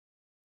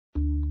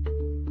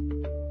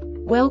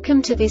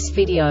Welcome to this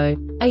video.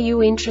 Are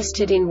you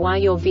interested in why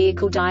your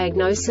vehicle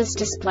diagnosis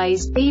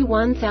displays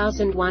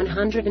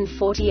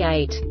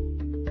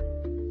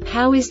B1148?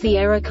 How is the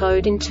error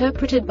code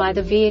interpreted by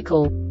the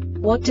vehicle?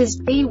 What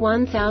does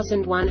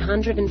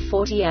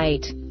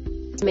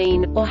B1148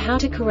 mean, or how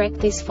to correct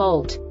this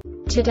fault?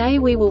 Today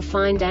we will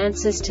find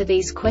answers to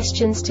these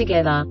questions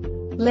together.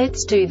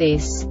 Let's do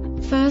this.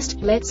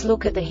 First, let's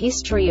look at the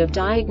history of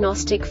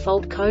diagnostic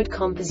fault code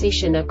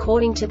composition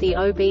according to the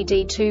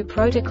OBD2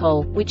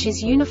 protocol, which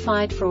is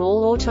unified for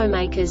all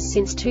automakers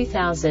since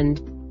 2000.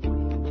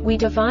 We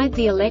divide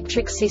the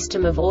electric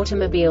system of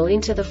automobile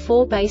into the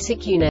four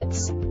basic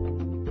units: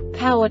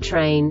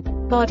 powertrain,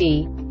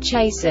 body,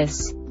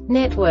 chassis,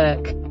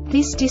 network.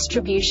 This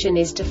distribution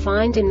is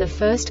defined in the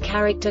first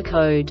character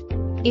code.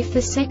 If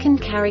the second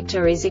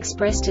character is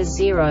expressed as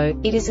 0,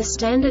 it is a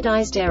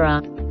standardized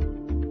error.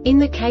 In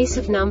the case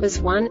of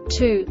numbers 1,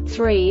 2,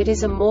 3, it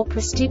is a more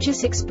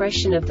prestigious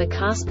expression of the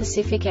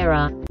car-specific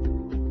error.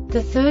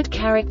 The third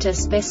character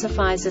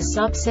specifies a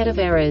subset of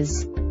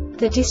errors.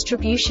 The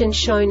distribution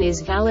shown is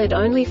valid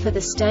only for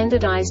the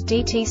standardized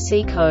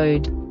DTC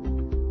code.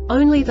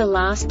 Only the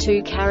last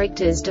two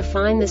characters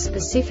define the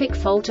specific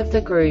fault of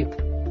the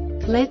group.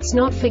 Let's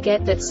not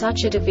forget that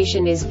such a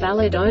division is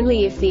valid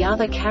only if the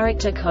other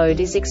character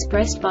code is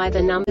expressed by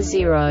the number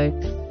 0.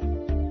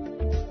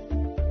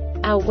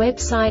 Our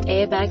website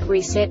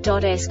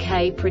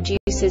airbagreset.sk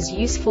produces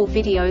useful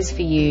videos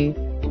for you.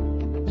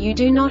 You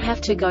do not have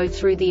to go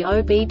through the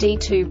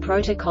OBD2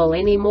 protocol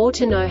anymore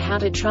to know how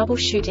to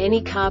troubleshoot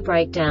any car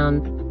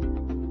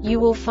breakdown. You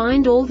will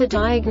find all the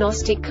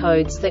diagnostic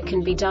codes that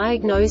can be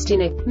diagnosed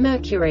in a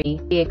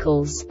Mercury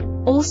vehicles.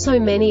 Also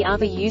many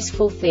other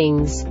useful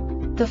things.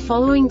 The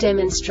following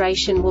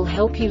demonstration will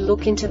help you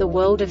look into the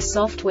world of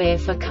software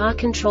for car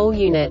control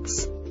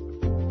units.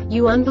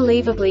 You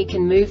unbelievably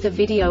can move the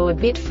video a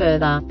bit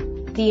further.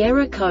 The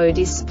error code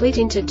is split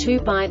into 2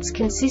 bytes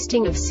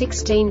consisting of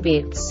 16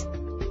 bits.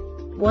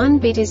 1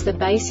 bit is the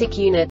basic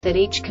unit that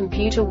each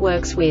computer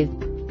works with.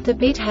 The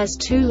bit has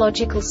 2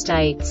 logical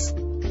states: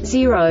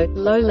 0,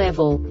 low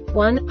level,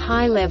 1,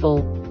 high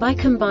level. By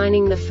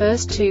combining the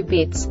first 2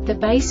 bits, the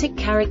basic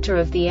character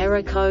of the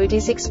error code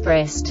is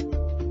expressed.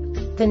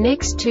 The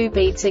next 2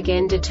 beats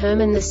again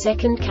determine the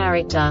second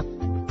character.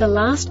 The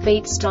last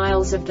beat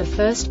styles of the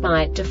first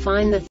byte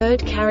define the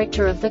third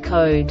character of the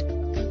code.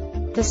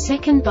 The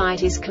second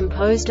byte is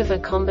composed of a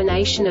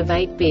combination of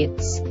 8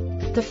 bits.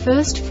 The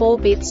first 4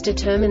 bits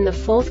determine the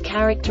fourth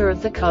character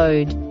of the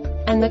code.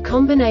 And the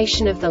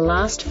combination of the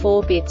last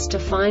 4 bits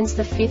defines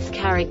the fifth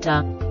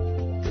character.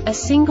 A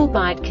single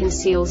byte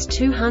conceals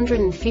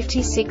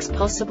 256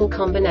 possible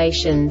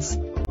combinations.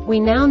 We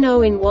now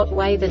know in what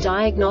way the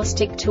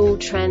diagnostic tool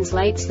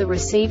translates the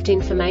received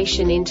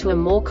information into a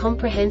more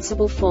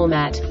comprehensible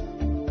format.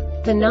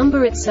 The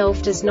number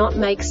itself does not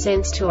make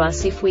sense to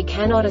us if we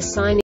cannot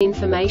assign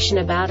information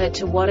about it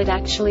to what it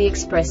actually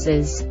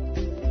expresses.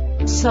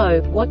 So,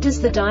 what does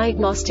the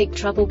diagnostic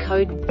trouble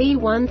code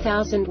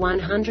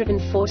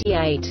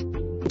B1148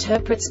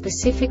 interpret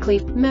specifically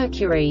for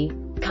Mercury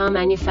car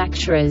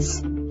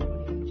manufacturers?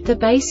 The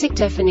basic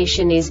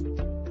definition is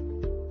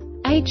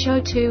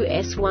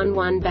HO2S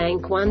 11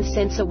 bank 1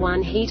 sensor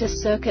 1 heater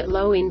circuit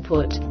low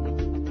input.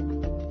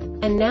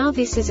 And now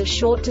this is a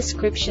short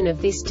description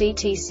of this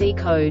DTC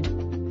code.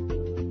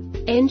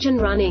 Engine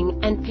running,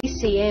 and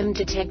PCM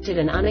detected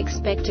an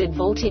unexpected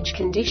voltage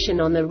condition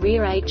on the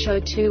rear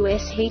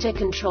HO2S heater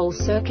control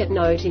circuit.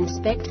 Note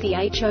inspect the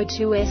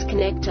HO2S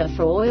connector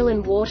for oil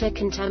and water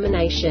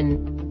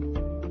contamination.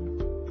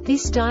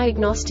 This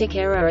diagnostic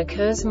error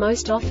occurs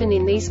most often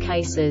in these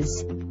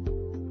cases: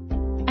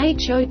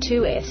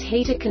 HO2S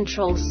heater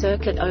control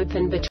circuit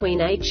open between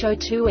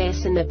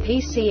HO2S and the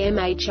PCM.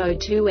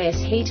 HO2S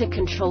heater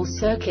control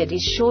circuit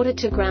is shorted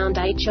to ground.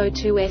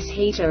 HO2S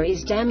heater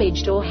is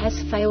damaged or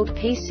has failed.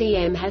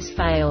 PCM has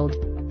failed.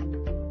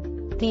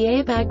 The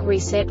Airbag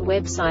Reset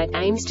website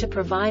aims to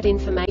provide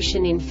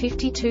information in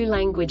 52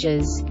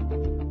 languages.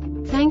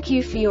 Thank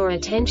you for your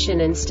attention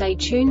and stay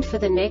tuned for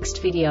the next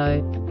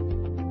video.